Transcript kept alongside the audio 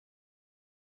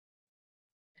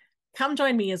Come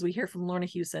join me as we hear from Lorna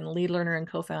Hewson, lead learner and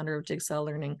co-founder of Jigsaw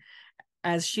Learning,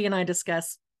 as she and I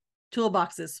discuss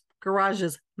toolboxes,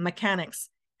 garages, mechanics,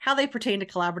 how they pertain to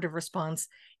collaborative response,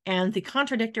 and the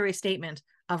contradictory statement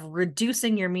of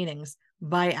reducing your meetings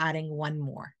by adding one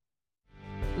more.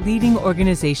 Leading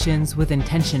organizations with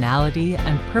intentionality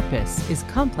and purpose is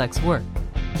complex work,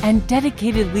 and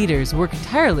dedicated leaders work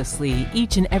tirelessly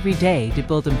each and every day to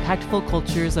build impactful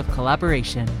cultures of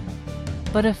collaboration.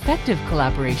 But effective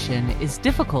collaboration is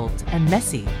difficult and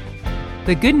messy.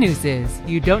 The good news is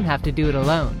you don't have to do it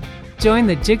alone. Join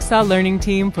the Jigsaw Learning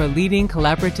team for leading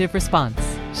collaborative response,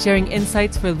 sharing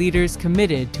insights for leaders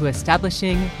committed to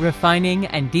establishing, refining,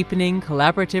 and deepening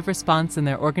collaborative response in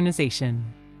their organization.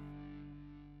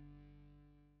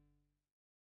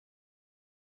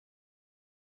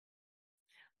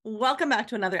 Welcome back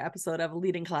to another episode of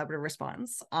Leading Collaborative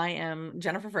Response. I am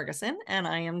Jennifer Ferguson, and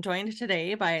I am joined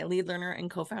today by lead learner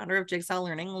and co-founder of Jigsaw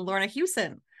Learning, Lorna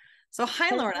Hewson. So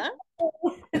hi, Lorna.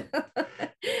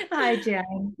 Hi,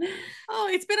 Jen. Oh,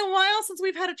 it's been a while since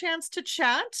we've had a chance to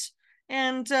chat.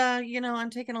 And, I'm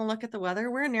taking a look at the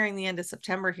weather. We're nearing the end of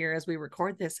September here as we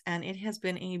record this, and it has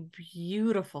been a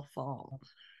beautiful fall.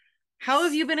 How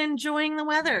have you been enjoying the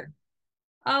weather?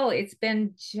 Oh, it's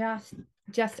been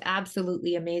just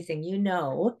absolutely amazing. You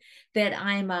know that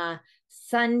I'm a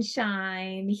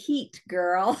sunshine heat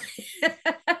girl.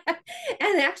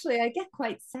 And actually I get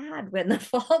quite sad when the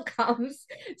fall comes.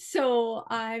 So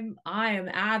I am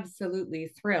absolutely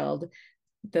thrilled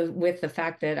with the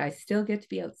fact that I still get to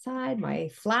be outside. My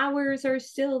flowers are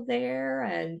still there.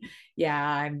 And yeah,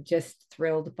 I'm just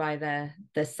thrilled by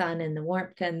the sun and the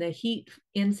warmth and the heat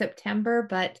in September.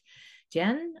 But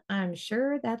Jen, I'm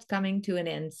sure that's coming to an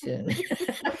end soon.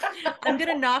 I'm going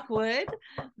to knock wood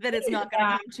that it's not going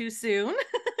to come too soon.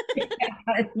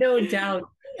 No doubt.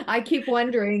 I keep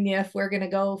wondering if we're going to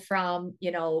go from,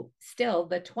 still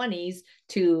the 20s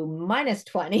to minus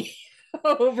 20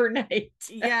 overnight.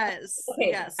 Yes.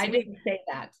 Okay, yes. I didn't say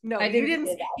that. No, you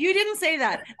didn't. You didn't say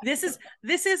that. This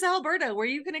is Alberta, where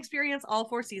you can experience all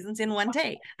four seasons in one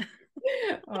day.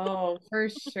 Oh, for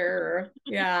sure.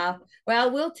 Yeah. Well,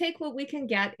 we'll take what we can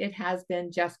get. It has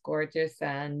been just gorgeous,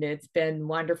 and it's been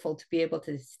wonderful to be able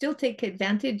to still take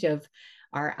advantage of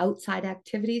our outside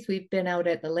activities. We've been out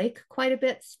at the lake quite a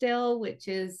bit still, which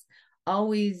is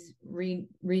always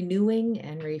renewing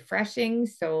and refreshing.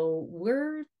 So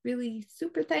we're really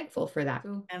super thankful for that.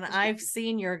 And I've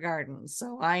seen your garden,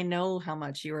 so I know how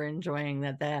much you are enjoying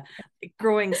that the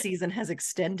growing season has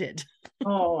extended.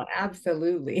 Oh,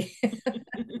 absolutely.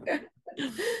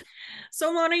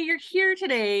 So Lorna, you're here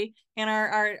today, and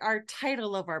our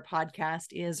title of our podcast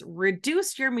is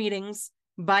Reduce Your Meetings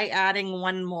by Adding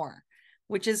One More,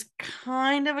 which is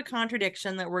kind of a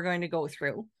contradiction that we're going to go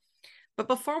through. But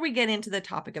before we get into the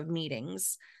topic of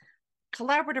meetings,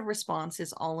 collaborative response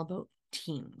is all about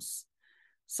teams.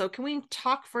 So can we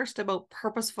talk first about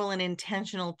purposeful and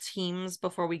intentional teams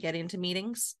before we get into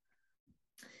meetings?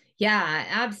 Yeah,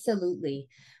 absolutely.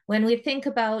 When we think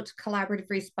about collaborative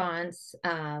response,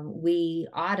 we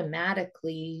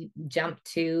automatically jump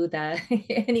to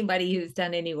anybody who's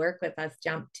done any work with us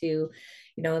jump to,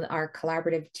 our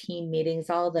collaborative team meetings,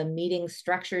 all the meeting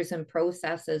structures and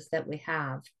processes that we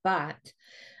have. But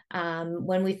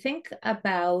when we think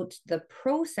about the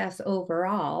process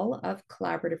overall of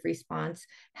collaborative response,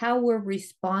 how we're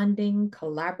responding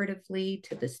collaboratively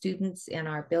to the students in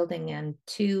our building and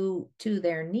to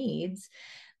their needs,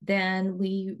 then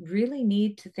we really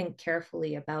need to think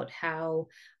carefully about how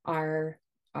our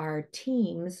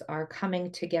teams are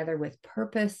coming together with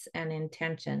purpose and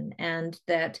intention, and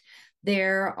that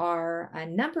there are a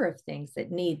number of things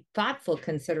that need thoughtful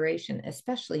consideration,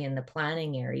 especially in the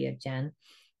planning area, Jen.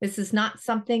 This is not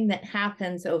something that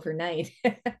happens overnight.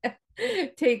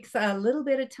 It takes a little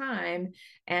bit of time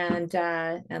and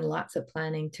lots of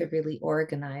planning to really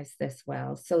organize this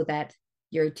well so that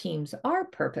your teams are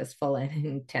purposeful and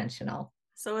intentional.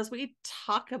 So as we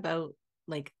talk about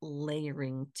like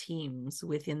layering teams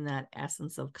within that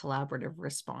essence of collaborative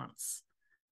response,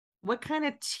 what kind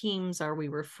of teams are we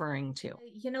referring to?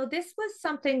 This was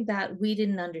something that we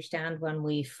didn't understand when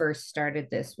we first started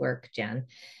this work, Jen.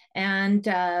 And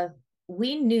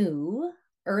we knew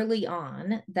early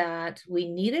on that we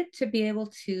needed to be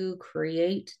able to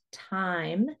create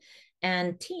time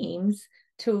and teams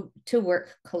to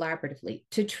work collaboratively,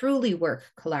 to truly work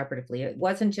collaboratively. It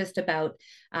wasn't just about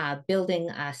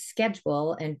building a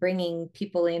schedule and bringing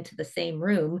people into the same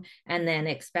room and then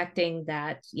expecting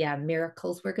that, yeah,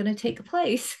 miracles were going to take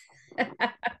place.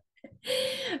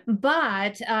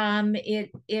 But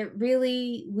it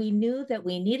really, we knew that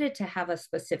we needed to have a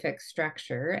specific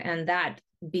structure, and that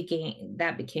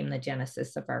became the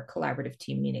genesis of our collaborative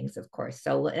team meetings, of course.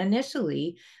 So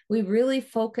initially, we really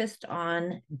focused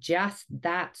on just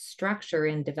that structure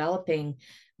in developing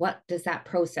what does that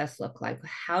process look like?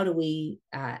 How do we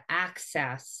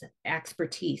access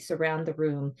expertise around the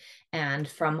room and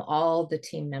from all the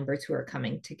team members who are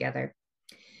coming together?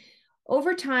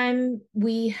 Over time,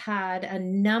 we had a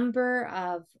number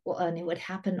of, well, and it would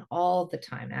happen all the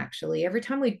time, actually. Every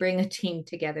time we'd bring a team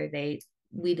together,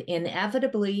 we'd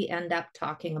inevitably end up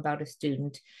talking about a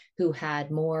student who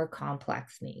had more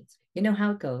complex needs. You know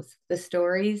how it goes. The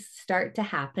stories start to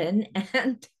happen,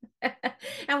 and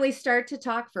and we start to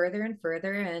talk further and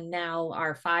further. And now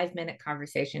our 5-minute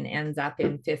conversation ends up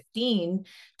in 15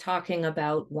 talking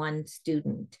about one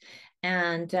student.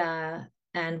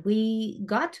 And we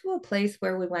got to a place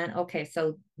where we went, okay,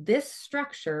 so this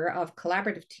structure of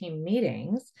collaborative team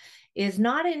meetings is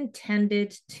not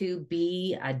intended to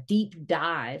be a deep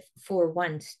dive for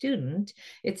one student.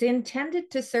 It's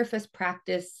intended to surface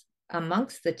practice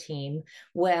amongst the team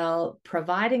while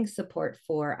providing support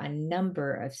for a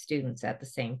number of students at the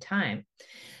same time.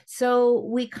 So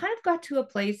we kind of got to a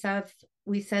place of,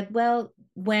 we said, well,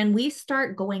 when we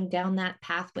start going down that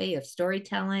pathway of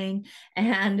storytelling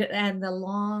and the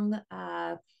long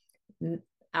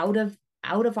out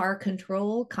of our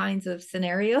control kinds of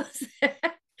scenarios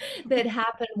that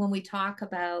happen when we talk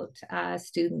about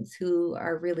students who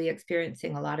are really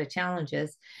experiencing a lot of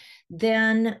challenges,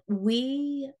 then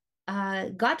we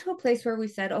got to a place where we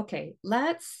said, okay,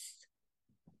 let's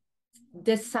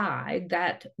decide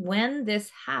that when this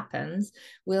happens,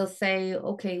 we'll say,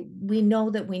 okay, we know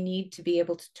that we need to be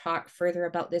able to talk further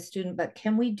about this student, but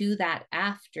can we do that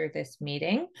after this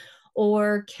meeting?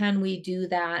 Or can we do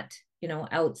that,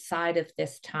 outside of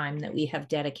this time that we have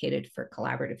dedicated for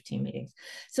collaborative team meetings?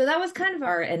 So that was kind of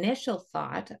our initial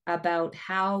thought about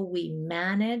how we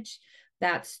manage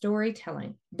that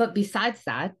storytelling. But besides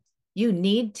that, you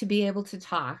need to be able to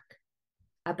talk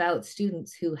about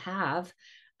students who have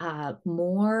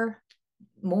more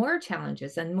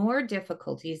challenges and more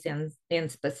difficulties in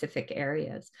specific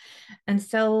areas. And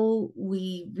so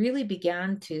we really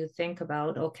began to think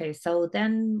about, okay, so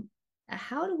then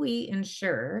how do we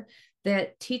ensure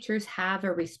that teachers have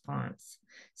a response?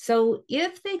 So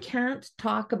if they can't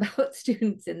talk about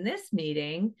students in this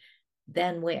meeting,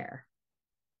 then where?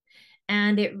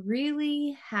 And it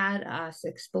really had us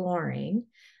exploring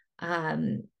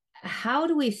how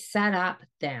do we set up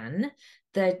then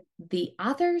the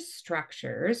other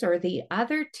structures or the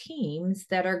other teams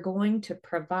that are going to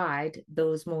provide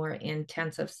those more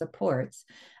intensive supports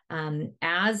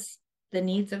as the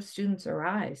needs of students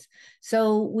arise.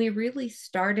 So we really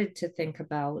started to think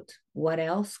about what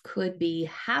else could be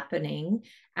happening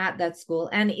at that school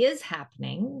and is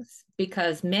happening,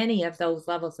 because many of those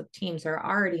levels of teams are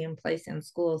already in place in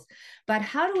schools. But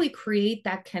how do we create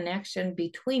that connection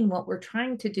between what we're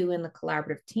trying to do in the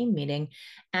collaborative team meeting,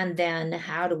 and then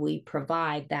how do we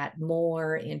provide that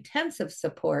more intensive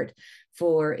support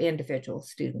for individual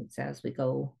students as we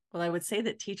go? Well, I would say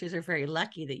that teachers are very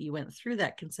lucky that you went through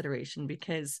that consideration,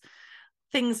 because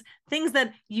things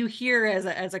that you hear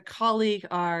as a colleague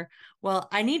are, well,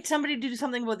 I need somebody to do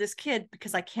something about this kid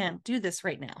because I can't do this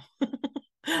right now.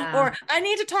 Or I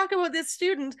need to talk about this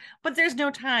student, but there's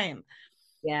no time.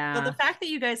 Yeah. So the fact that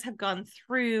you guys have gone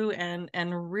through and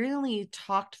really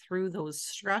talked through those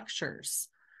structures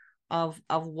of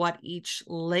what each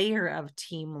layer of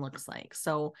team looks like.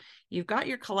 So you've got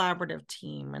your collaborative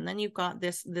team, and then you've got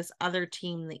this other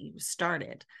team that you've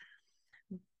started.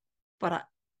 But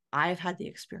I've had the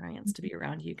experience to be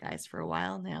around you guys for a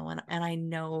while now, and I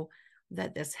know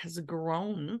that this has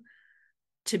grown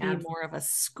to be more of a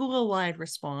school-wide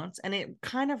response, and it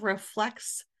kind of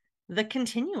reflects the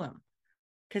continuum,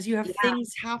 because you have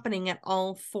things happening at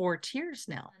all 4 tiers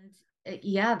now.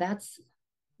 Yeah, that's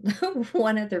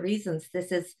one of the reasons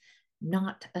this is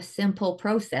not a simple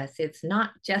process. It's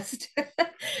not just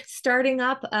starting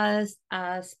up a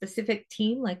specific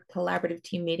team like collaborative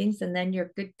team meetings and then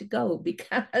you're good to go,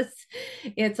 because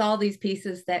it's all these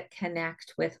pieces that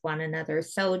connect with one another.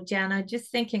 So Jana,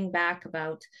 just thinking back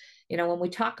about, when we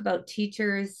talk about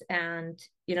teachers and,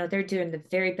 they're doing the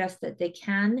very best that they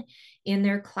can in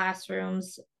their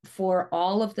classrooms for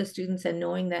all of the students, and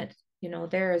knowing that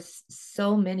there's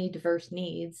so many diverse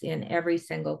needs in every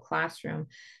single classroom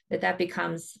that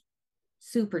becomes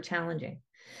super challenging.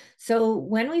 So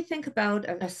when we think about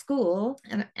a school,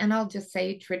 and I'll just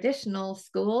say traditional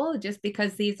school, just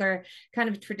because these are kind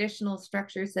of traditional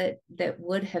structures that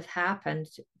would have happened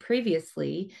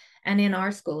previously and in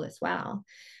our school as well.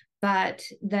 But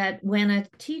that when a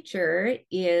teacher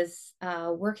is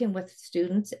working with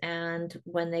students and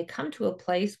when they come to a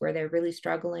place where they're really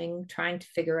struggling, trying to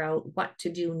figure out what to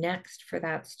do next for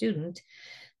that student,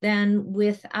 then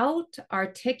without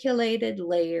articulated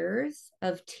layers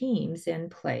of teams in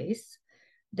place,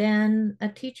 then a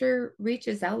teacher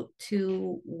reaches out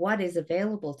to what is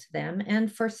available to them.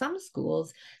 And for some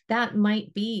schools, that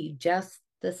might be just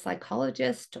the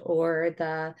psychologist or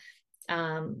the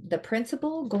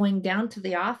principal going down to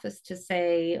the office to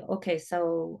say, okay,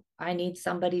 so I need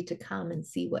somebody to come and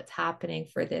see what's happening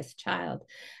for this child.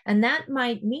 And that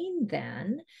might mean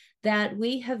then that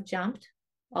we have jumped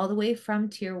all the way from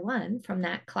tier one, from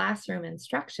that classroom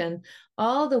instruction,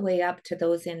 all the way up to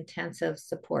those intensive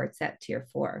supports at tier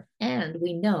four. And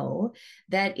we know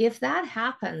that if that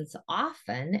happens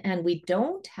often and we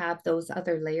don't have those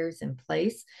other layers in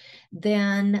place,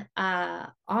 then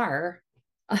our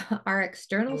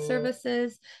external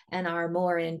services and our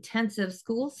more intensive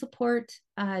school support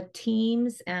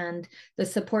teams and the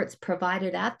supports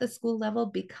provided at the school level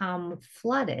become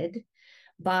flooded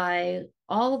by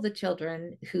all of the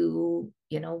children who,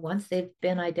 once they've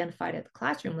been identified at the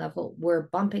classroom level, we're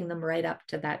bumping them right up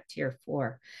to that tier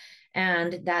four.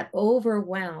 And that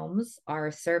overwhelms our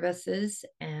services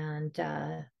and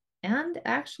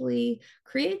actually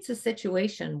creates a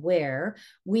situation where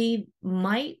we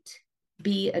might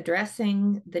be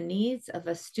addressing the needs of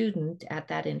a student at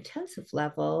that intensive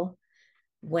level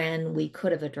when we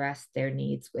could have addressed their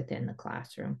needs within the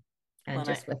classroom and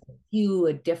just with a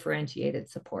few differentiated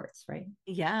supports, right?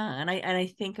 Yeah. And I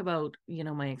think about,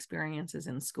 my experiences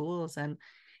in schools, and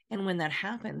when that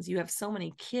happens, you have so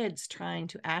many kids trying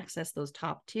to access those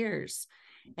top tiers,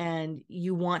 and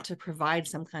you want to provide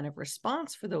some kind of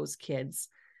response for those kids.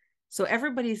 So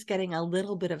everybody's getting a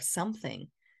little bit of something.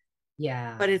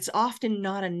 Yeah. But it's often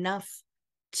not enough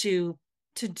to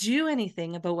do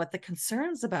anything about what the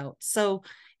concern's about. So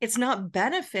it's not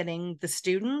benefiting the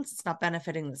students, it's not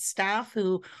benefiting the staff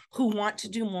who want to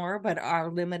do more but are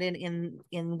limited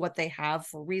in what they have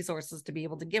for resources to be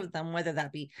able to give them, whether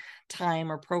that be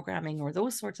time or programming or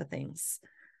those sorts of things.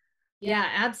 Yeah,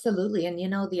 absolutely. And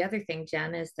the other thing,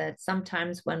 Jen, is that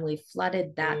sometimes when we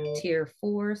flooded that tier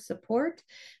four support,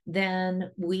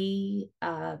 then we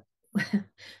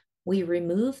we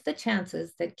remove the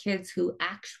chances that kids who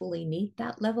actually need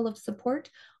that level of support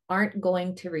aren't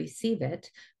going to receive it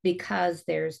because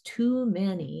there's too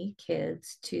many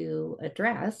kids to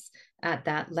address at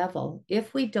that level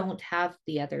if we don't have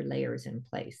the other layers in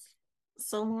place.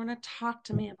 So Lorna, talk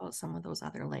to me about some of those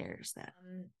other layers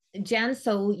then. Jen,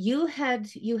 so you had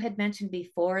mentioned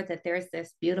before that there's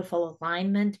this beautiful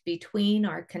alignment between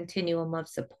our continuum of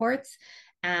supports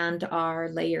and our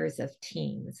layers of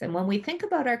teams. And when we think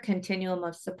about our continuum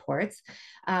of supports,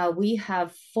 we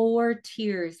have 4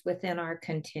 tiers within our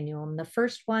continuum. The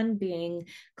first one being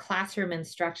classroom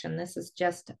instruction. This is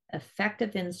just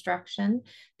effective instruction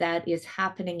that is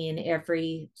happening in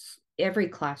every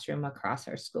classroom across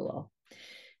our school.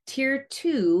 Tier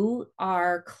 2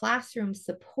 are classroom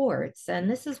supports, and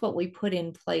this is what we put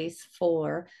in place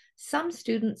for some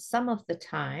students some of the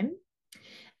time.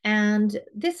 And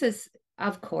this is,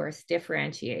 of course,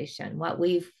 differentiation, what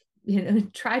we've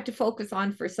tried to focus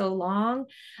on for so long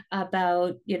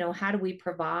about, how do we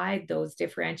provide those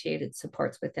differentiated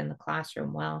supports within the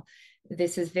classroom? Well,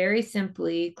 this is very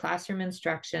simply classroom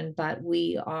instruction, but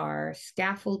we are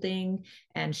scaffolding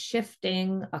and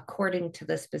shifting according to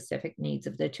the specific needs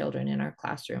of the children in our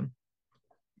classroom.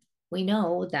 We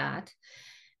know that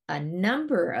a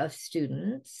number of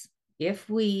students, if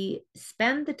we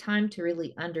spend the time to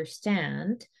really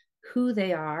understand who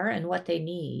they are and what they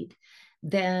need,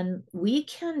 then we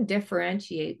can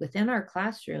differentiate within our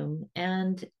classroom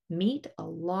and meet a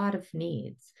lot of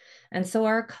needs. And so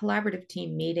our collaborative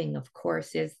team meeting, of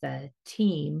course, is the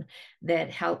team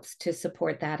that helps to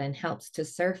support that and helps to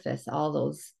surface all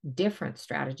those different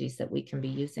strategies that we can be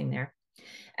using there.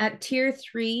 At tier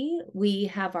 3, we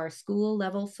have our school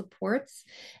level supports,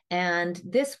 and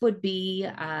this would be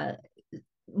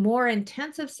more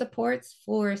intensive supports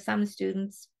for some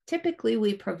students. Typically,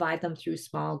 we provide them through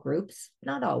small groups,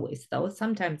 not always though,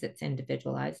 sometimes it's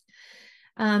individualized,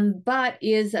 but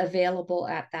is available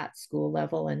at that school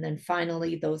level. And then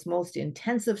finally, those most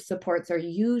intensive supports are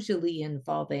usually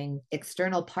involving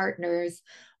external partners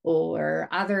or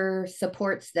other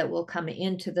supports that will come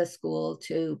into the school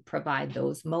to provide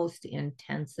those most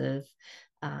intensive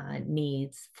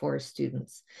needs for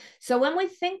students. So when we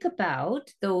think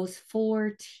about those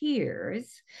 4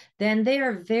 tiers, then they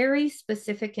are very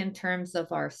specific in terms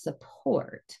of our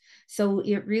support. So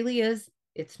it really is,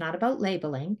 it's not about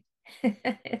labeling.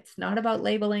 It's not about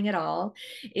labeling at all.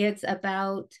 It's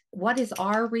about what is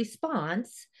our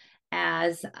response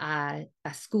as a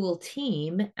school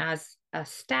team, as a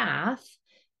staff,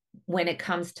 when it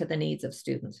comes to the needs of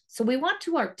students. So we want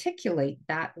to articulate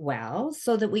that well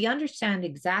so that we understand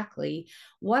exactly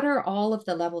what are all of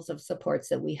the levels of supports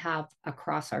that we have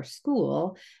across our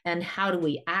school and how do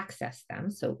we access them.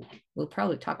 So we'll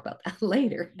probably talk about that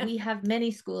later. We have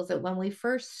many schools that when we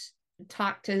first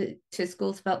talk to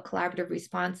schools about collaborative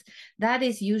response, that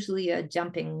is usually a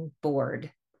jumping board.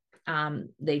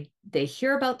 They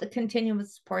hear about the continuum of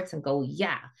supports and go,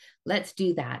 yeah, let's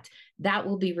do that. That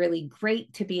will be really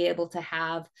great to be able to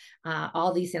have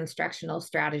all these instructional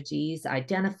strategies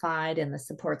identified and the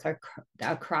supports are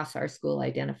across our school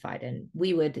identified. And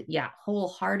we would,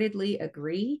 wholeheartedly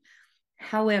agree.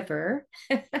 However,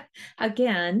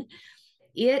 again,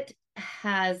 it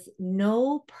has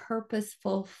no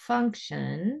purposeful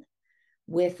function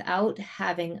without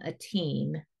having a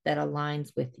team that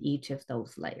aligns with each of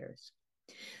those layers.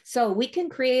 So we can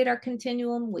create our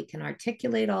continuum, we can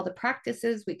articulate all the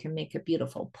practices, we can make a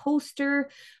beautiful poster,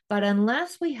 but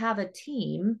unless we have a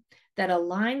team that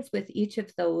aligns with each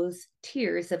of those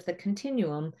tiers of the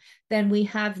continuum, then we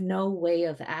have no way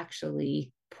of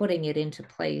actually putting it into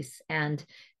place and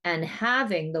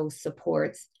having those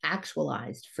supports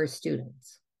actualized for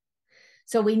students.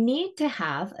 So we need to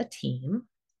have a team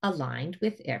aligned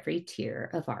with every tier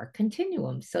of our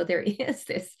continuum. So there is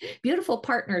this beautiful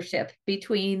partnership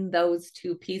between those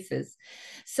 2 pieces.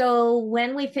 So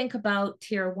when we think about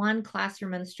tier 1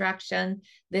 classroom instruction,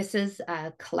 this is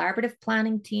a collaborative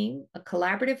planning team. A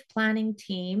collaborative planning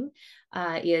team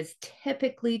is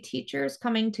typically teachers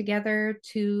coming together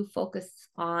to focus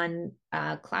on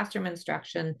classroom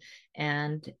instruction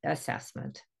and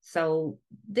assessment. So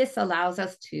this allows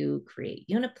us to create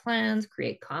unit plans,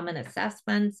 create common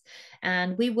assessments,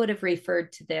 and we would have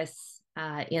referred to this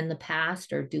in the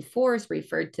past, or Dufour's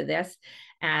referred to this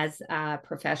as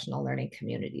professional learning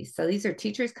communities. So these are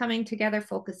teachers coming together,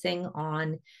 focusing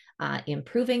on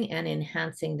improving and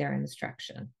enhancing their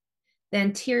instruction.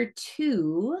 Then tier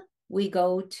 2, we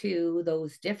go to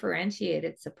those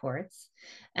differentiated supports.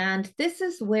 And this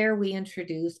is where we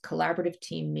introduce collaborative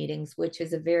team meetings, which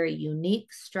is a very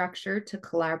unique structure to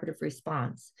collaborative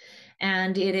response.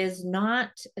 And it is not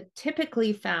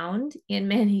typically found in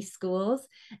many schools,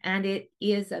 and it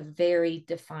is a very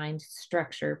defined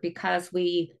structure because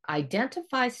we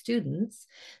identify students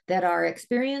that are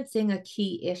experiencing a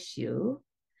key issue.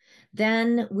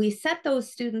 Then we set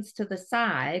those students to the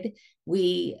side.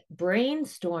 We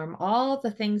brainstorm all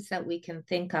the things that we can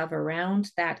think of around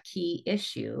that key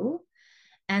issue.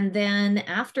 And then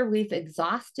after we've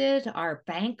exhausted our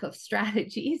bank of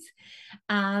strategies,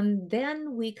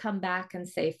 then we come back and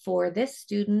say, for this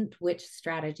student, which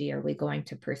strategy are we going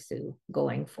to pursue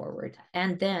going forward?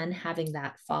 And then having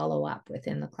that follow up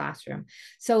within the classroom.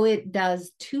 So it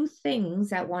does 2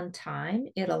 things at one time.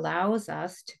 It allows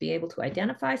us to be able to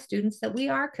identify students that we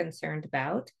are concerned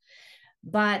about,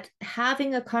 but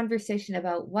having a conversation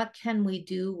about what can we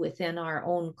do within our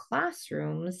own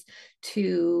classrooms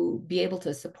to be able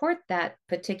to support that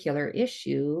particular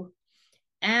issue,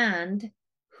 and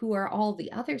who are all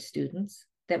the other students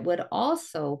that would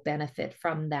also benefit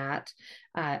from that,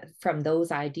 from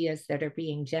those ideas that are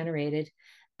being generated.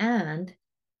 And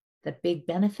the big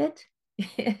benefit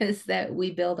is that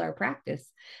we build our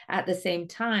practice at the same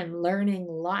time, learning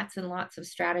lots and lots of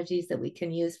strategies that we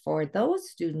can use for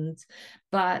those students,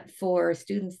 but for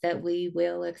students that we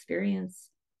will experience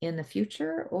in the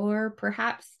future, or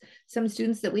perhaps some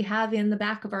students that we have in the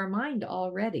back of our mind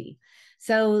already.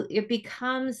 So it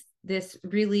becomes this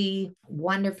really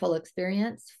wonderful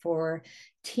experience for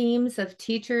teams of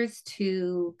teachers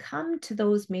to come to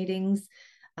those meetings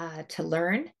to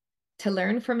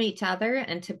learn from each other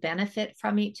and to benefit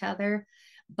from each other,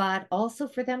 but also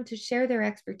for them to share their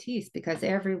expertise, because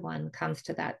everyone comes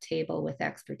to that table with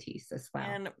expertise as well.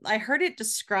 And I heard it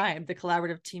described, the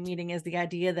collaborative team meeting, as the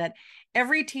idea that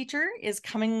every teacher is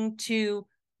coming to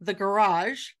the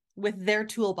garage with their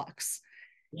toolbox.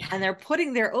 Yeah. And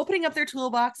they're opening up their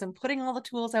toolbox and putting all the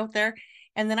tools out there.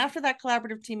 And then after that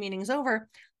collaborative team meeting is over,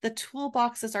 the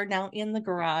toolboxes are now in the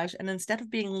garage. And instead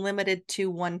of being limited to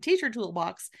one teacher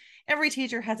toolbox, every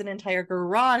teacher has an entire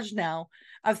garage now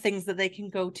of things that they can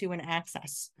go to and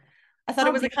access. I thought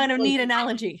it was a kind of neat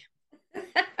analogy.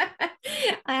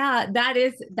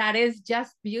 That is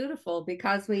just beautiful,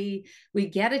 because we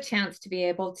get a chance to be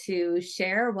able to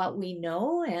share what we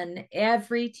know, and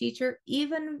every teacher,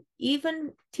 even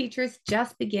teachers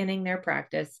just beginning their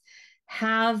practice,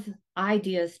 have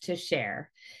ideas to share.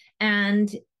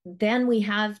 And then we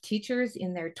have teachers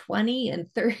in their 20 and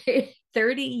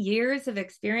 30 years of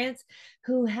experience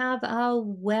who have a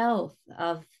wealth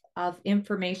of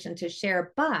information to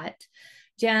share. But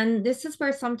Jen, this is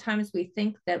where sometimes we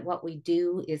think that what we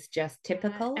do is just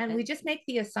typical, and we just make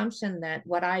the assumption that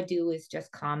what I do is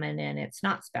just common and it's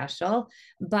not special.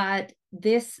 But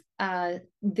this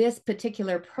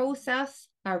particular process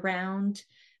around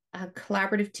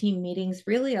collaborative team meetings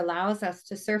really allows us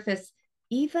to surface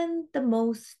even the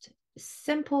most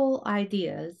simple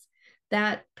ideas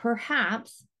that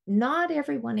perhaps not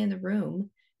everyone in the room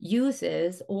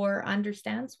uses or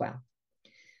understands well.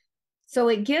 So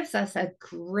it gives us a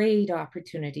great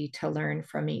opportunity to learn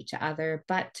from each other,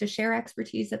 but to share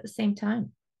expertise at the same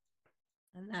time.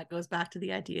 And that goes back to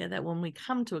the idea that when we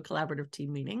come to a collaborative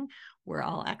team meeting, we're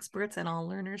all experts and all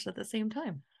learners at the same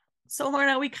time. So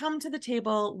Lorna, we come to the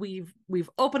table, we've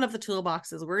opened up the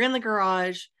toolboxes, we're in the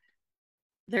garage.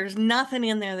 There's nothing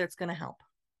in there that's going to help.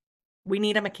 We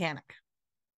need a mechanic.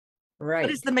 Right.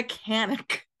 What is the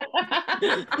mechanic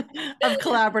of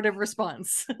collaborative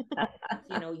response?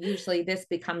 Usually this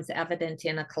becomes evident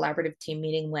in a collaborative team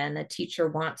meeting when a teacher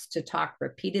wants to talk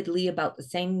repeatedly about the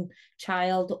same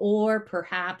child, or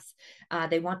perhaps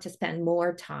they want to spend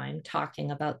more time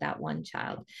talking about that one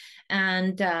child.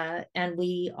 And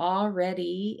we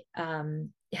already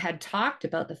had talked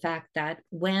about the fact that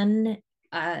when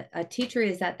a teacher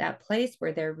is at that place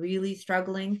where they're really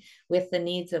struggling with the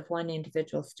needs of one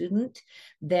individual student,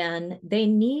 then they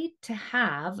need to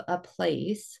have a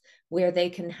place where they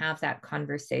can have that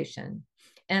conversation.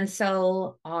 And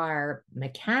so our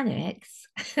mechanics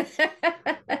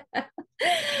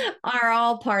are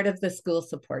all part of the school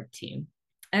support team.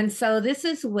 And so this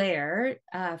is where,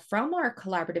 from our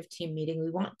collaborative team meeting,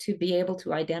 we want to be able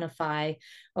to identify,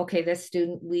 okay, this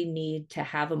student we need to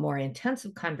have a more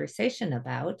intensive conversation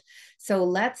about. So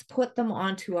let's put them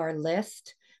onto our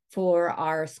list for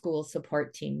our school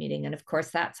support team meeting. And of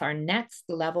course, that's our next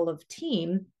level of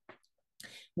team,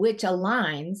 which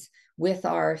aligns with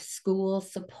our school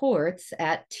supports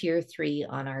at tier 3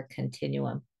 on our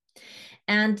continuum.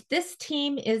 And this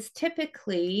team is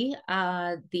typically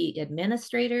the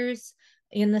administrators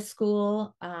in the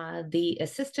school, the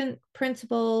assistant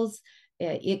principals.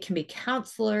 It can be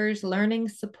counselors, learning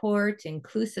support,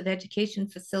 inclusive education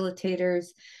facilitators,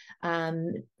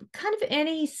 kind of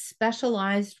any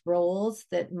specialized roles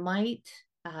that might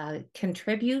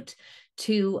contribute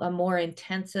to a more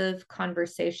intensive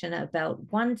conversation about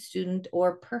one student,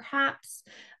 or perhaps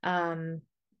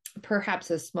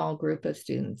a small group of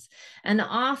students. And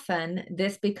often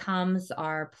this becomes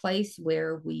our place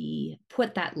where we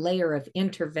put that layer of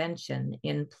intervention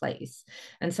in place.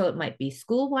 And so it might be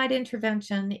school-wide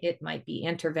intervention, it might be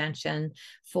intervention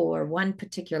for one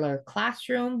particular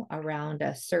classroom around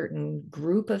a certain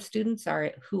group of students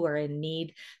who are in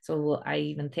need. So I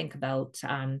even think about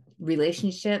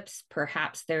relationships.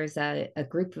 Perhaps there's a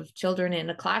group of children in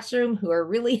a classroom who are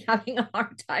really having a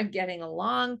hard time getting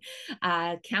along.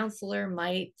 Counselor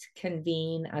might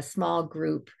convene a small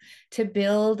group to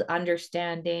build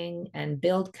understanding and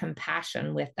build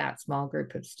compassion with that small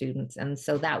group of students. And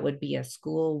so that would be a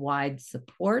school-wide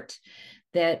support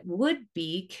that would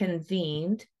be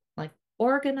convened, like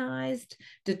organized,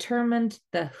 determined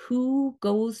the who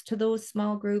goes to those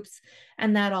small groups,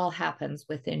 and that all happens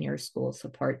within your school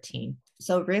support team.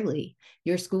 So really,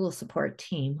 your school support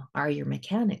team are your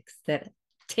mechanics that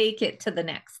take it to the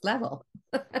next level.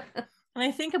 And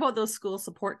I think about those school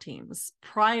support teams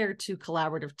prior to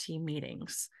collaborative team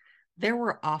meetings. There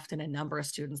were often a number of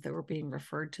students that were being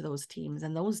referred to those teams,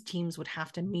 and those teams would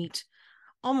have to meet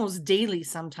almost daily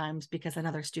sometimes because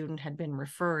another student had been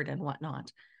referred and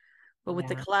whatnot. But with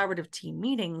the collaborative team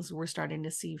meetings, we're starting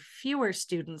to see fewer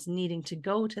students needing to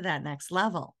go to that next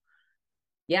level.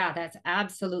 Yeah, that's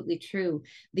absolutely true.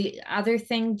 The other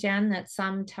thing, Jen, that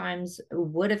sometimes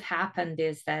would have happened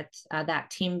is that that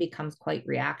team becomes quite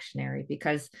reactionary,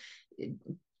 because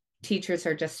teachers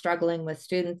are just struggling with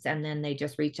students, and then they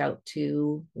just reach out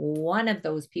to one of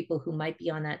those people who might be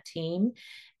on that team.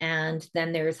 And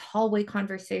then there's hallway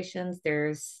conversations,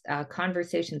 there's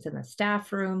conversations in the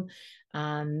staff room,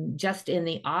 just in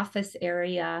the office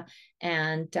area.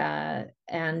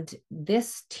 And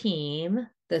this team,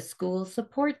 the school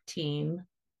support team,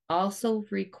 also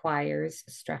requires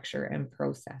structure and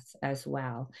process as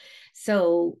well.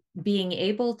 So being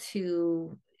able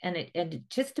to it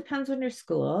just depends on your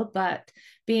school, but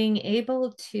being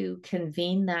able to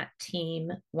convene that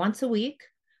team once a week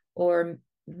or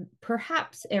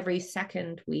perhaps every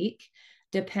second week,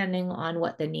 depending on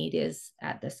what the need is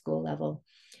at the school level.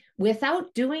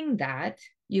 Without doing that,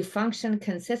 you function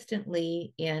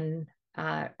consistently in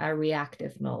a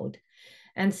reactive mode.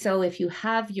 And so if you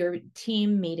have your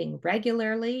team meeting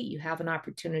regularly, you have an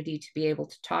opportunity to be able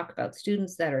to talk about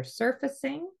students that are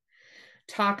surfacing,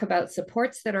 talk about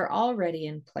supports that are already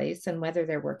in place and whether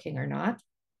they're working or not.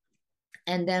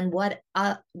 And then what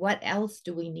else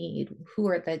do we need? Who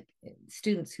are the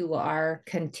students who are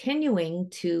continuing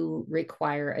to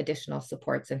require additional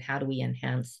supports, and how do we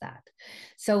enhance that?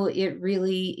 So it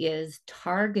really is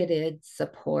targeted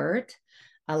support,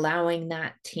 allowing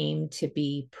that team to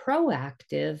be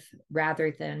proactive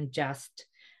rather than just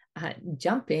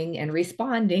jumping and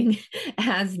responding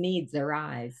as needs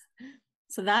arise.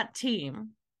 So that team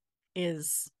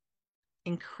is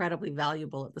incredibly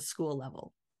valuable at the school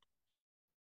level.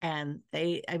 And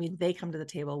they come to the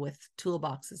table with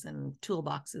toolboxes,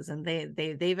 and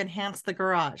they've enhanced the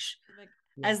garage.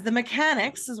 As the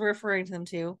mechanics, as we're referring to them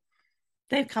to,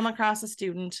 they've come across a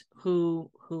student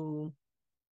who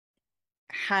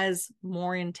has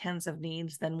more intensive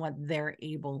needs than what they're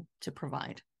able to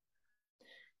provide.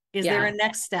 Is there a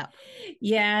next step?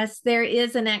 Yes, there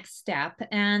is a next step.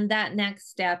 And that next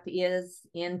step is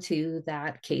into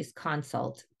that case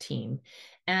consult team.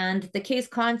 And the case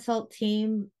consult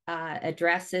team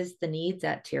addresses the needs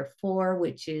at Tier 4,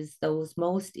 which is those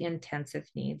most intensive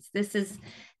needs. This is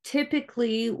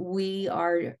typically, we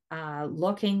are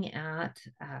looking at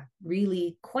a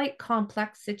really quite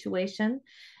complex situation.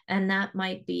 And that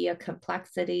might be a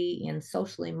complexity in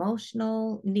social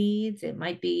emotional needs. It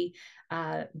might be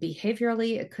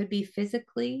behaviorally, it could be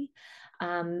physically.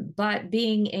 But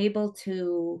being able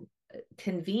to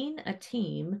convene a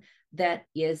team that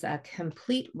is a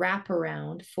complete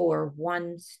wraparound for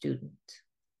one student.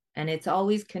 And it's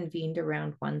always convened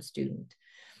around one student,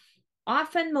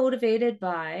 often motivated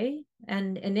by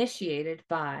and initiated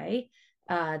by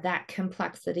that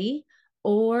complexity,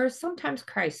 or sometimes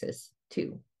crisis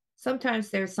too. Sometimes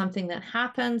there's something that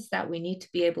happens that we need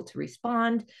to be able to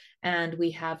respond, and we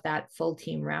have that full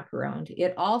team wraparound.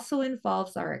 It also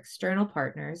involves our external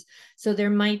partners. So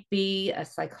there might be a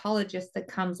psychologist that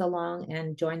comes along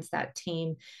and joins that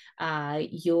team.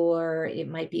 It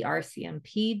might be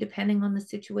RCMP, depending on the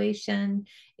situation.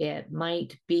 It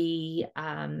might be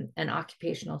an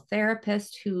occupational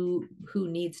therapist who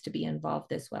needs to be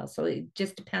involved as well. So it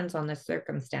just depends on the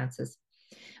circumstances.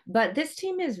 But this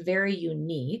team is very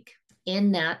unique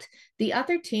in that the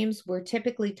other teams, we're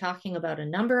typically talking about a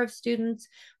number of students.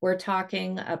 We're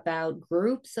talking about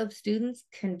groups of students,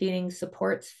 convening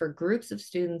supports for groups of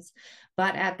students.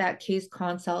 But at that case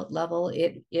consult level,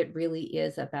 it really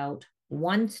is about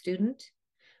one student.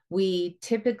 We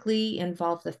typically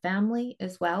involve the family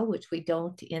as well, which we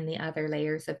don't in the other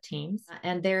layers of teams.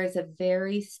 And there is a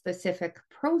very specific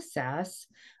process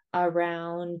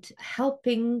around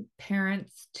helping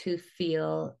parents to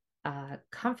feel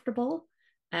comfortable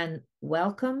and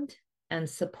welcomed and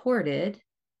supported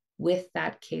with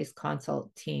that case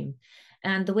consult team.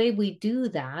 And the way we do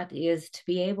that is to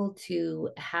be able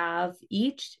to have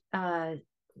each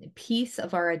piece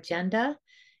of our agenda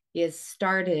is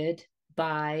started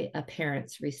by a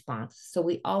parent's response. So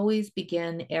we always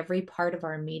begin every part of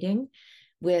our meeting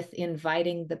with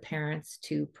inviting the parents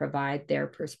to provide their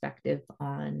perspective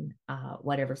on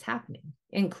whatever's happening,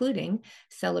 including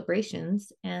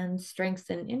celebrations and strengths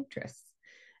and interests.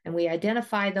 And we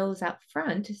identify those up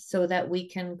front so that we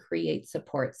can create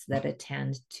supports that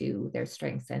attend to their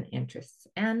strengths and interests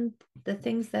and the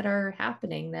things that are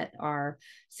happening that are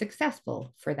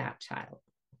successful for that child.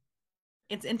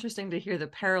 It's interesting to hear the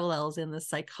parallels in the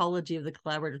psychology of the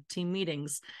collaborative team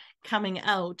meetings coming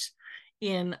out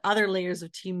in other layers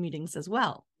of team meetings as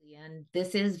well. And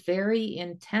this is very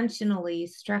intentionally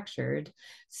structured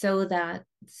so that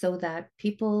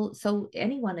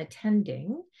anyone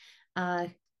attending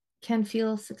can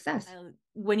feel success.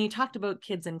 When you talked about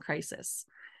kids in crisis,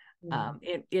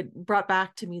 it brought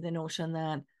back to me the notion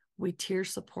that we tier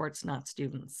supports, not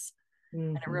students.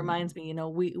 And it reminds me,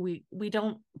 we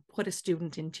don't put a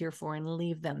student in Tier 4 and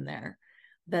leave them there.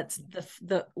 That's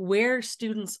the where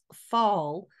students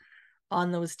fall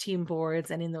on those team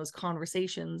boards and in those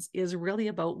conversations is really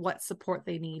about what support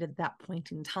they need at that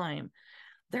point in time.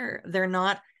 They're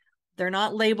not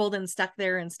labeled and stuck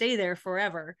there and stay there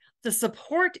forever. The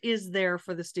support is there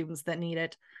for the students that need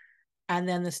it. And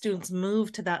then the students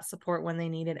move to that support when they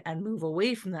need it and move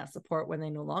away from that support when they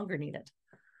no longer need it.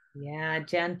 Yeah,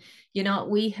 Jen,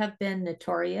 we have been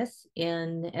notorious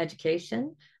in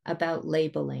education about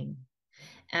labeling.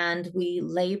 And we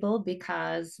label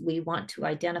because we want to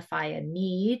identify a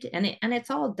need, and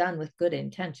it's all done with good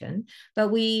intention, but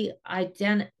we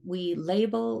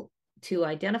label to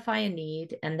identify a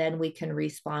need, and then we can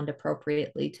respond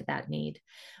appropriately to that need.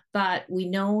 But we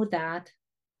know that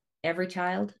every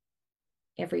child,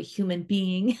 every human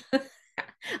being,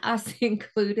 us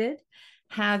included,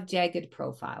 have jagged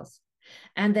profiles,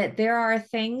 and that there are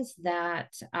things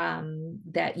that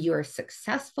you're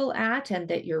successful at and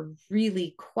that you're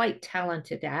really quite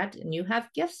talented at and you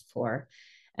have gifts for,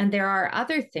 and there are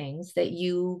other things that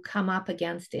you come up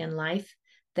against in life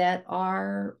that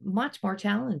are much more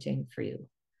challenging for you.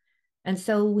 And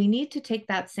so we need to take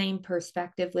that same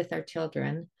perspective with our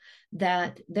children,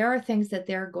 that there are things that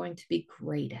they're going to be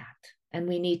great at, and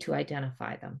we need to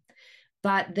identify them.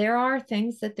 But there are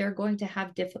things that they're going to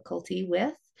have difficulty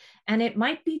with. And it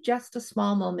might be just a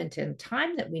small moment in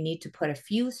time that we need to put a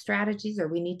few strategies, or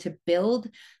we need to build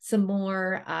some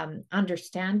more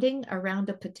understanding around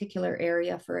a particular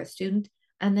area for a student.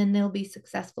 And then they'll be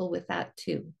successful with that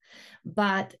too.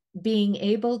 But being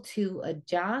able to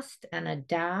adjust and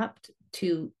adapt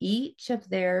to each of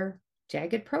their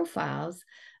jagged profiles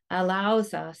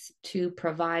allows us to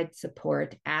provide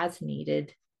support as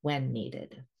needed when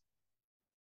needed.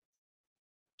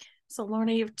 So,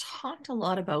 Lorna, you've talked a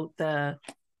lot about the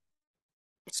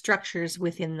structures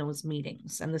within those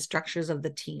meetings and the structures of the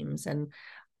teams, and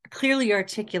clearly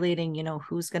articulating,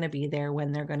 who's going to be there,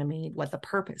 when they're going to meet, what the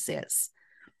purpose is.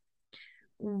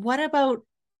 What about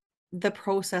the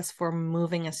process for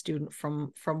moving a student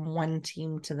from one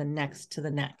team to the next to the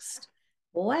next?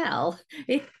 Well,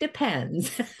 it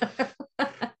depends.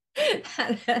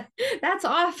 That's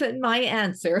often my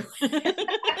answer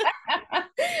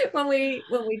when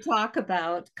we talk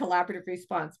about collaborative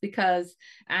response, because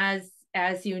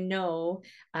as you know,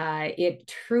 it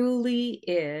truly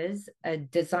is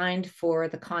designed for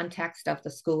the context of the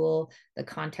school, the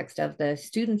context of the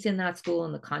students in that school,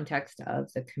 and the context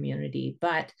of the community.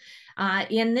 But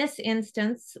in this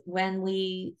instance, when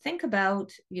we think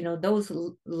about, those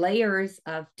layers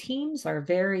of teams are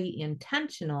very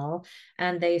intentional,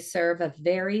 and they serve a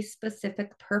very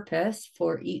specific purpose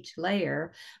for each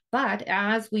layer. But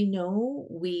as we know,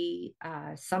 we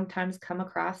sometimes come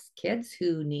across kids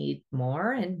who need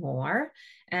more and more,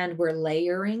 and we're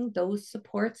layering those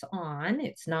supports on.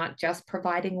 It's not just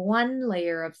providing one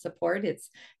layer of support, it's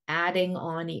adding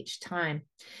on each time.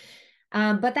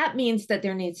 But that means that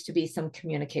there needs to be some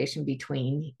communication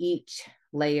between each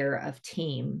layer of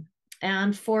team.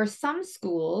 And for some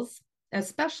schools,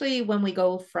 especially when we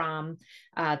go from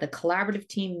the collaborative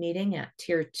team meeting at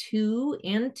tier 2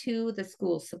 into the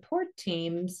school support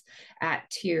teams at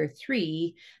tier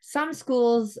 3, some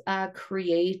schools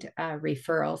create a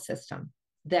referral system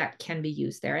that can be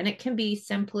used there. And it can be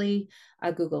simply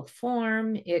a Google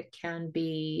form, it can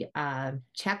be a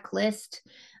checklist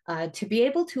to be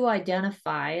able to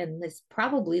identify, and this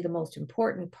probably the most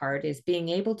important part is being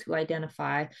able to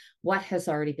identify what has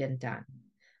already been done.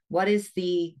 What is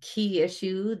the key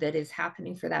issue that is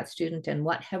happening for that student, and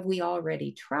what have we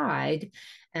already tried,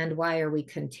 and why are we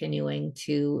continuing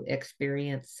to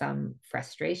experience some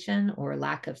frustration or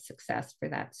lack of success for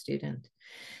that student?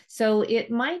 So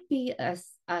it might be a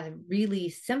really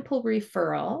simple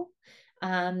referral.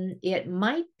 It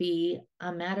might be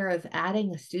a matter of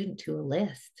adding a student to a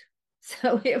list.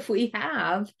 So if we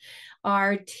have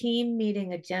our team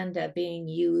meeting agenda being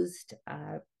used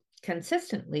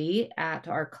consistently at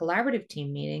our collaborative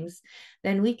team meetings,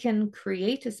 then we can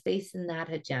create a space in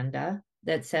that agenda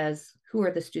that says who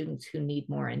are the students who need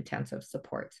more intensive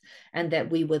supports, and that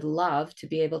we would love to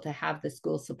be able to have the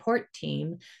school support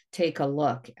team take a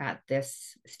look at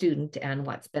this student and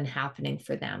what's been happening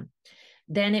for them.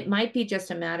 Then it might be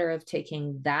just a matter of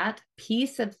taking that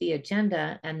piece of the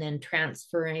agenda and then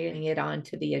transferring it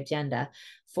onto the agenda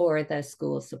for the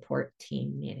school support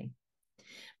team meeting.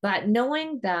 But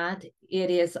knowing that it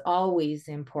is always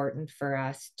important for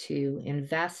us to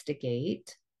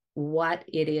investigate what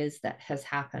it is that has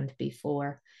happened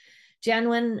before.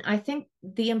 Jen, I think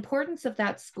the importance of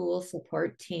that school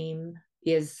support team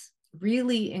is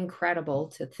really incredible,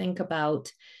 to think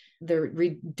about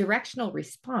the directional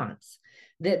response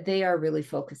that they are really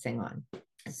focusing on.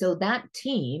 So that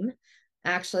team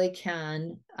actually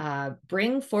can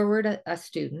bring forward a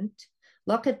student,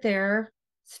 look at their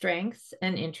strengths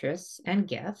and interests and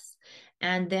gifts,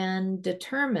 and then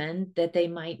determine that they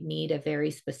might need a very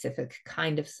specific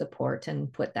kind of support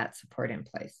and put that support in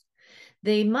place.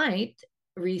 They might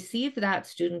receive that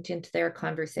student into their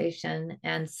conversation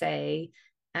and say,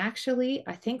 Actually,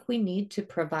 I think we need to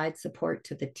provide support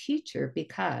to the teacher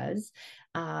because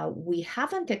we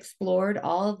haven't explored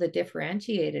all of the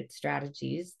differentiated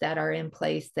strategies that are in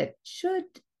place that should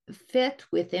fit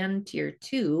within tier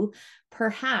 2.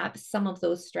 Perhaps some of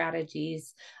those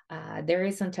strategies there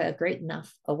isn't a great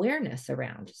enough awareness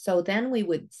around. So then we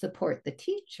would support the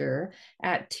teacher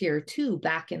at tier 2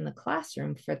 back in the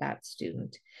classroom for that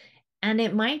student. And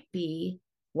it might be,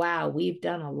 wow, we've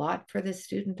done a lot for this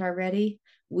student already.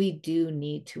 We do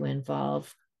need to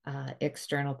involve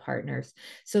external partners.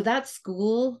 So that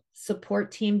school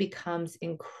support team becomes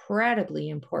incredibly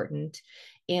important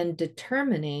in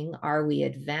determining, are we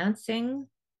advancing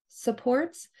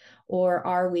supports, or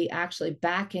are we actually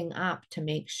backing up to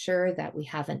make sure that we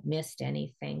haven't missed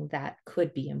anything that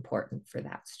could be important for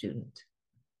that student?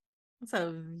 That's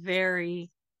a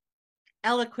very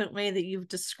eloquent way that you've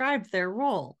described their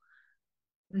role.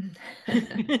 Because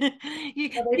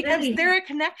they're a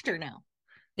connector now.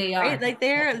 They right? are. Like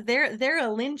they're a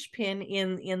linchpin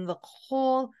in the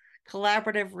whole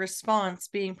collaborative response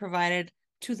being provided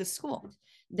to the school.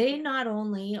 They not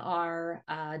only are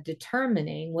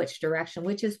determining which direction,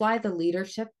 which is why the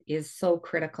leadership is so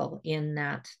critical in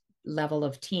that level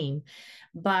of team,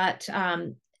 but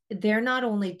they're not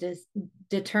only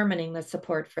determining the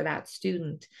support for that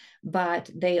student, but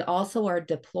they also are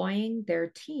deploying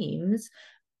their teams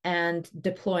and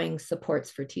deploying supports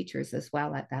for teachers as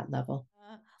well at that level.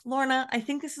 Lorna, I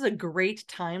think this is a great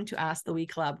time to ask the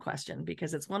WeCollab question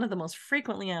because it's one of the most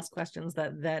frequently asked questions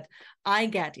that I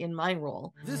get in my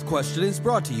role. This question is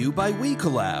brought to you by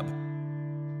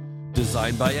WeCollab.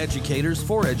 Designed by educators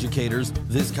for educators,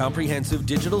 this comprehensive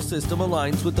digital system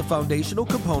aligns with the foundational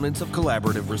components of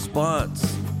collaborative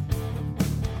response.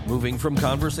 Moving from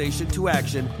conversation to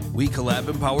action, WeCollab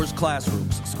empowers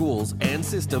classrooms, schools, and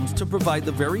systems to provide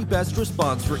the very best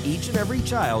response for each and every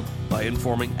child by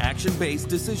informing action-based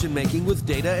decision-making with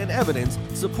data and evidence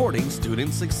supporting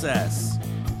student success.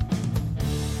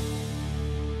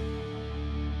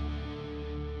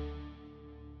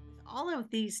 All of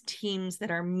these teams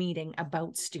that are meeting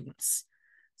about students.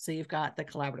 So you've got the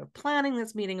collaborative planning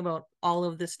that's meeting about all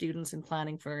of the students and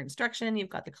planning for instruction. You've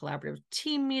got the collaborative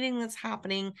team meeting that's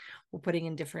happening. We're putting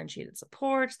in differentiated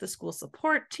supports, the school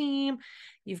support team.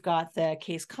 You've got the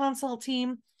case consult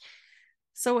team.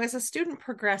 So as a student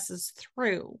progresses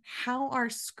through, how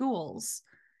are schools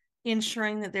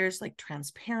ensuring that there's like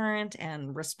transparent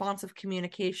and responsive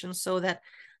communication so that,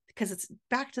 because it's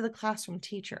back to the classroom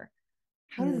teacher,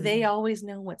 how do they always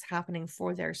know what's happening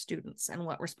for their students and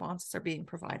what responses are being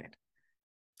provided?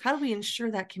 How do we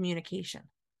ensure that communication?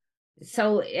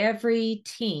 So every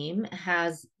team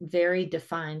has very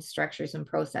defined structures and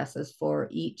processes for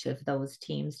each of those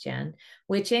teams, Jen,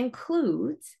 which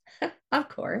includes, of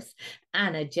course,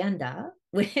 an agenda,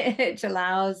 which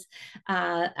allows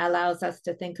us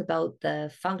to think about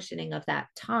the functioning of that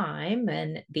time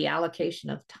and the allocation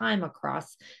of time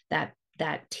across that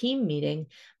team meeting,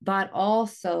 but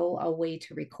also a way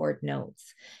to record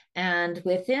notes. And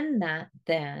within that,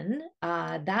 then,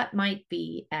 that might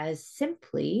be as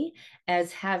simply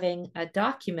as having a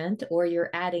document, or you're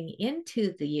adding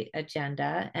into the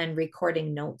agenda and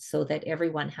recording notes so that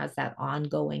everyone has that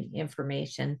ongoing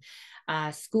information.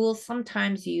 Schools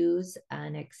sometimes use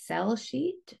an Excel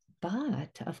sheet,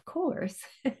 but of course,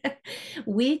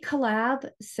 WeCollab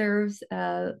serves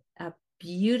a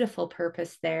beautiful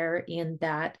purpose there in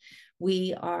that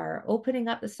we are opening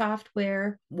up the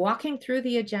software, walking through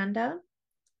the agenda,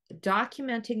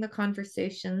 documenting the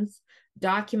conversations,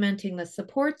 documenting the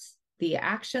supports, the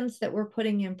actions that we're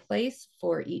putting in place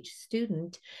for each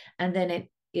student, and then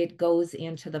it goes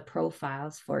into the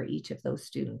profiles for each of those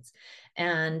students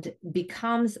and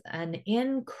becomes an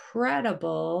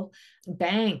incredible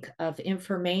bank of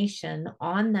information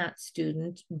on that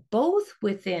student, both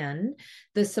within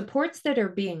the supports that are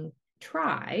being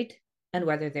tried and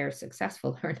whether they're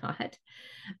successful or not,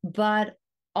 but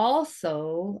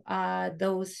also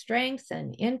those strengths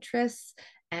and interests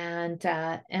and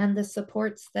the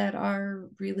supports that are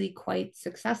really quite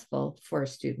successful for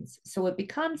students. So it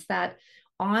becomes that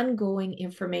ongoing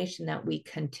information that we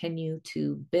continue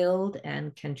to build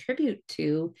and contribute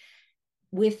to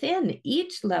within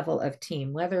each level of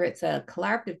team, whether it's a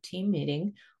collaborative team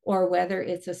meeting or whether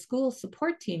it's a school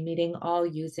support team meeting, all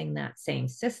using that same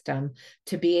system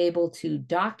to be able to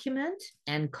document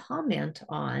and comment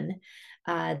on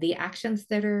the actions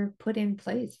that are put in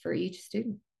place for each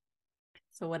student.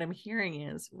 So what I'm hearing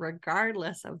is,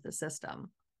 regardless of the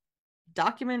system,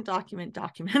 document.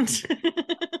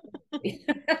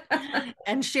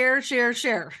 And share.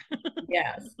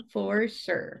 Yes, for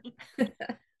sure.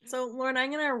 So, Lauren,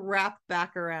 I'm going to wrap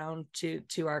back around to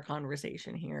our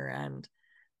conversation here. And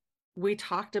we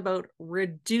talked about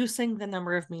reducing the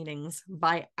number of meetings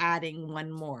by adding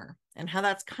one more and how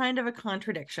that's kind of a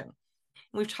contradiction.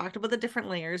 We've talked about the different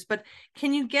layers, but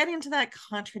can you get into that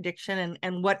contradiction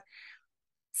and what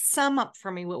sum up for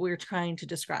me what we were trying to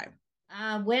describe?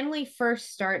 When we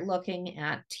first start looking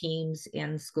at teams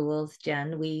in schools,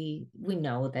 Jen, we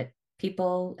know that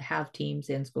people have teams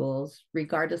in schools,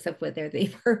 regardless of whether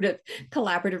they've heard of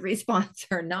collaborative response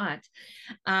or not.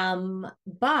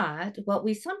 But what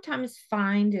we sometimes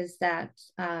find is that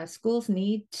schools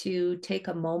need to take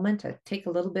a moment, to take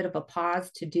a little bit of a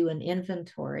pause to do an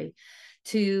inventory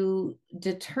to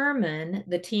determine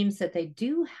the teams that they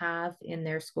do have in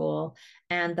their school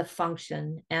and the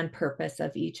function and purpose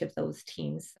of each of those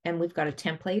teams. And we've got a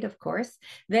template, of course,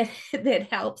 that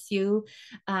helps you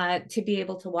to be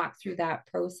able to walk through that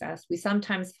process. We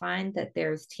sometimes find that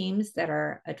there's teams that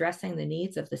are addressing the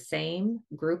needs of the same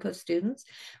group of students.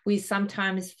 We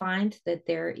sometimes find that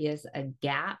there is a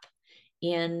gap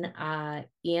in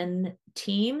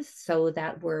teams so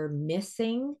that we're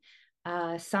missing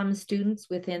some students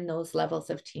within those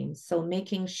levels of teams. So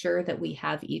making sure that we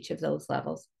have each of those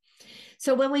levels.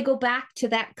 So when we go back to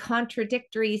that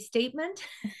contradictory statement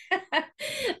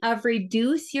of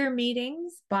reduce your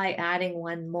meetings by adding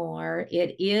one more,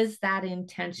 it is that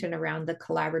intention around the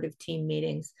collaborative team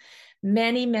meetings.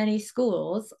 Many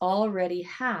schools already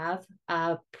have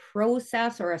a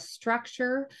process or a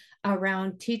structure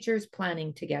around teachers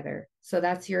planning together. So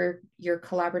that's your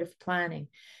collaborative planning.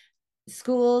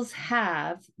 Schools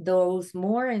have those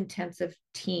more intensive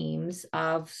teams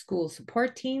of school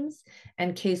support teams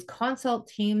and case consult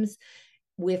teams.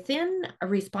 Within a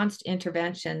response to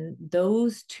intervention,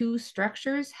 those two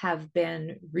structures have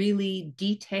been really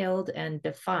detailed and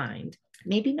defined.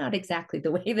 Maybe not exactly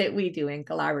the way that we do in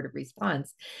collaborative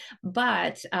response,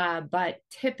 but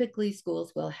typically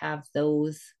schools will have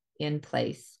those in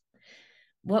place.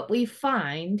 What we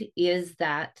find is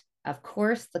that, of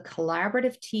course, the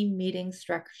collaborative team meeting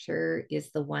structure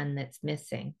is the one that's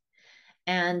missing.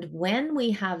 And when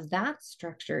we have that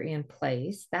structure in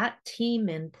place, that team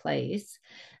in place,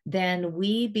 then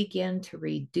we begin to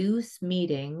reduce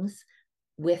meetings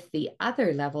with the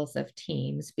other levels of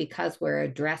teams because we're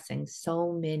addressing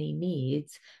so many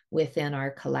needs within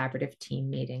our collaborative team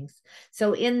meetings.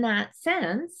 So in that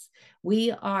sense,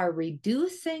 we are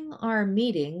reducing our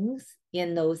meetings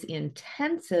in those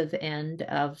intensive end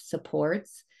of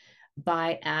supports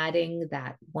by adding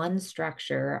that one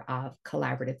structure of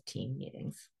collaborative team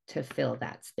meetings to fill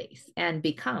that space and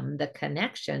become the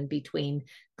connection between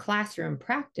classroom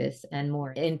practice and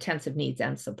more intensive needs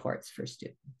and supports for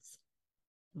students.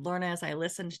 Lorna, as I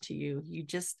listened to you, you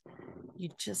just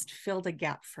filled a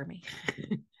gap for me.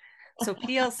 So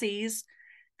PLCs,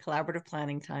 collaborative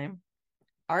planning time,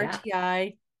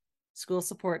 RTI, school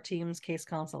support teams, case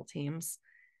consult teams,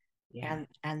 and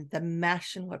the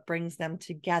mesh and what brings them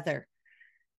together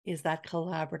is that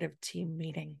collaborative team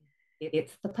meeting.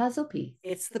 It's the puzzle piece.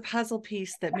 It's the puzzle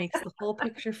piece that makes the whole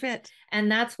picture fit. And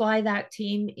that's why that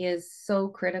team is so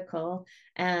critical.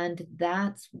 And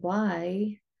that's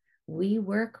why we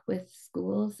work with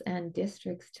schools and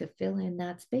districts to fill in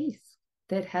that space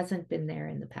that hasn't been there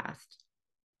in the past.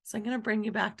 So I'm going to bring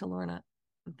you back to Lorna,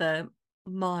 the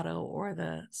motto or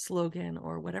the slogan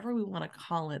or whatever we want to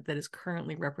call it that is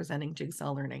currently representing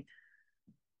Jigsaw Learning.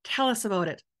 Tell us about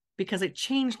it, because it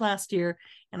changed last year.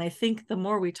 And I think the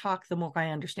more we talk, the more I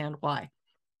understand why.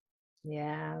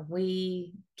 Yeah,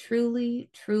 we truly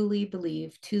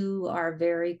believe to our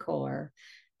very core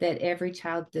that every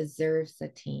child deserves a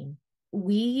team.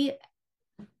 We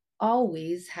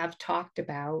always have talked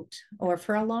about, or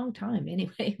for a long time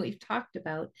anyway, we've talked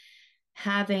about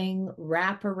having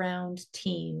wraparound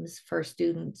teams for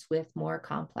students with more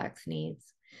complex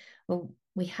needs. Well,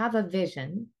 we have a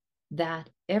vision that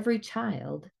every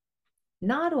child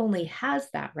not only has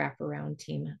that wraparound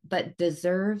team, but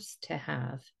deserves to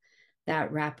have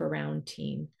that wraparound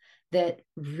team that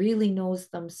really knows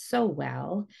them so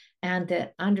well and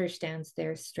that understands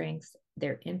their strengths,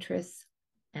 their interests,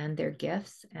 and their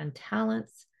gifts and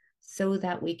talents so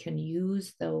that we can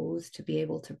use those to be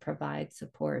able to provide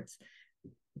supports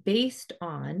based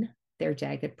on their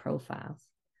jagged profiles.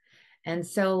 And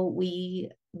so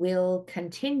we will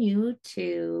continue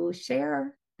to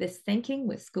share this thinking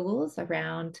with schools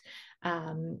around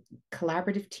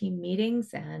collaborative team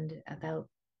meetings and about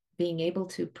being able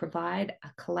to provide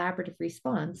a collaborative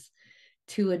response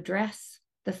to address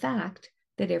the fact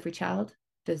that every child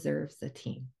deserves a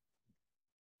team.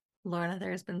 Lorna,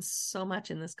 there's been so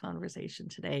much in this conversation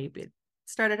today, but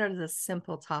started out as a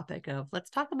simple topic of let's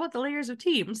talk about the layers of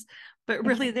teams, but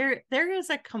really there is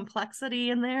a complexity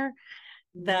in there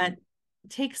that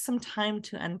takes some time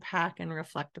to unpack and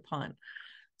reflect upon.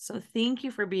 So thank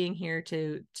you for being here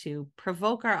to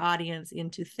provoke our audience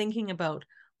into thinking about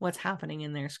what's happening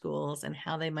in their schools and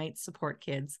how they might support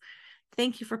kids.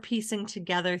 Thank you for piecing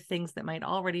together things that might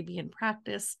already be in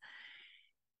practice.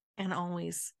 And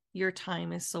always, your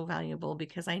time is so valuable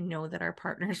because I know that our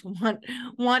partners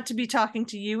want to be talking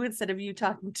to you instead of you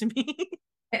talking to me.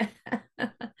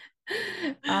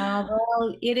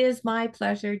 Well, it is my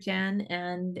pleasure, Jen,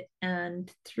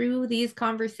 and through these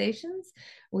conversations,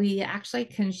 we actually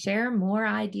can share more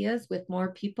ideas with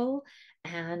more people,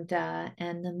 and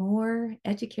the more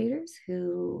educators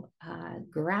who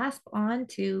grasp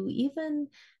onto even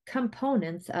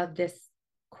components of this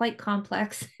quite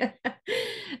complex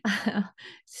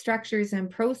structures and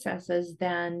processes,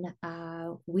 then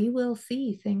we will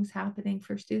see things happening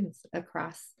for students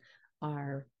across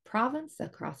our province,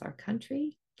 across our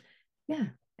country. Yeah,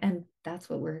 and that's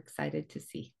what we're excited to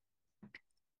see.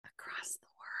 Across the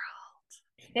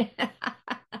world.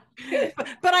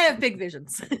 But I have big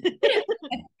visions.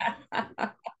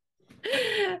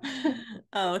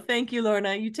 Oh, thank you,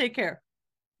 Lorna. You take care.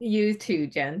 You too,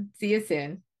 Jen. See you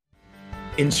soon.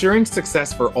 Ensuring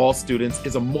success for all students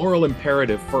is a moral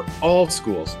imperative for all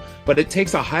schools, but it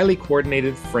takes a highly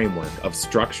coordinated framework of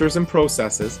structures and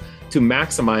processes to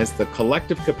maximize the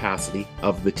collective capacity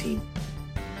of the team.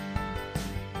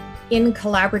 In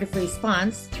Collaborative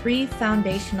Response, 3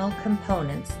 foundational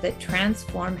components that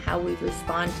transform how we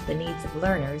respond to the needs of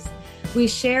learners, we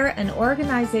share an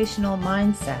organizational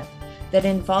mindset that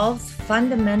involves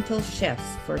fundamental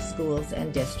shifts for schools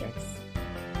and districts.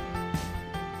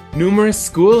 Numerous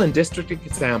school and district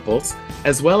examples,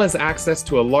 as well as access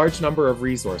to a large number of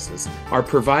resources, are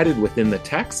provided within the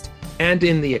text and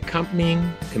in the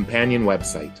accompanying companion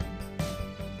website.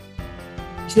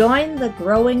 Join the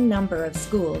growing number of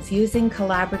schools using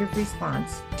Collaborative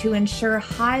Response to ensure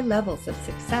high levels of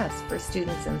success for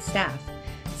students and staff,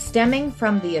 stemming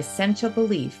from the essential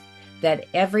belief that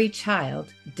every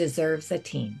child deserves a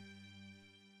team.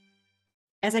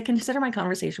 As I consider my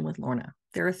conversation with Lorna,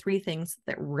 there are 3 things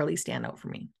that really stand out for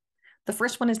me. The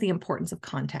first one is the importance of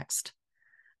context.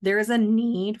 There is a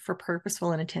need for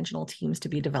purposeful and intentional teams to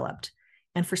be developed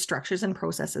and for structures and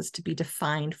processes to be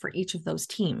defined for each of those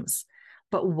teams.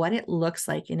 But what it looks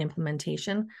like in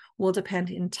implementation will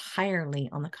depend entirely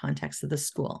on the context of the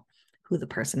school, who the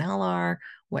personnel are,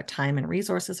 what time and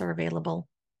resources are available.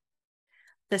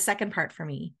 The second part for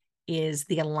me is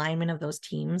the alignment of those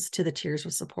teams to the tiers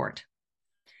of support.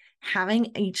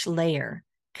 Having each layer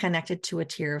connected to a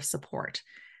tier of support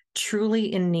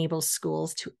truly enables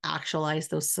schools to actualize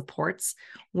those supports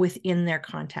within their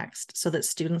context so that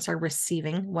students are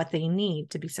receiving what they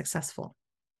need to be successful.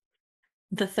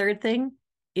 The third thing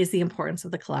is the importance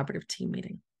of the collaborative team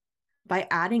meeting. By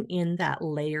adding in that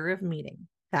layer of meeting,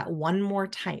 that one more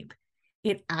type,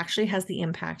 it actually has the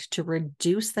impact to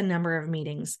reduce the number of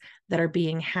meetings that are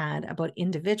being had about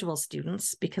individual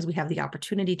students because we have the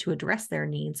opportunity to address their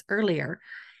needs earlier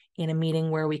in a meeting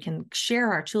where we can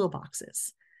share our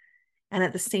toolboxes. And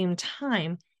at the same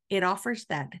time, it offers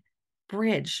that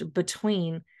bridge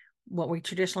between what we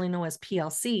traditionally know as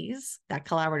PLCs, that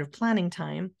collaborative planning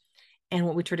time, and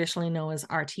what we traditionally know as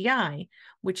RTI,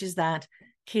 which is that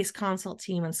case consult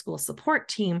team and school support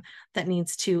team that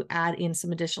needs to add in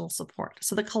some additional support.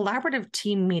 So the collaborative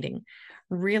team meeting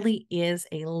really is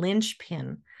a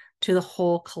linchpin to the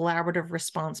whole collaborative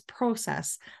response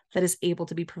process that is able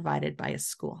to be provided by a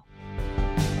school.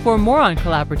 For more on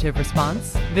collaborative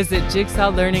response, visit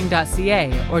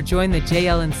jigsawlearning.ca or join the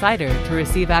JL Insider to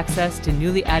receive access to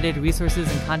newly added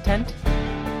resources and content.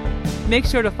 Make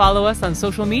sure to follow us on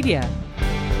social media.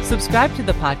 Subscribe to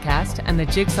the podcast and the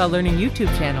Jigsaw Learning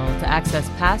YouTube channel to access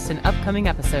past and upcoming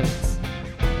episodes.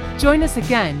 Join us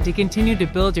again to continue to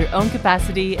build your own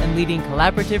capacity in leading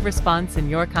collaborative response in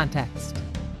your context.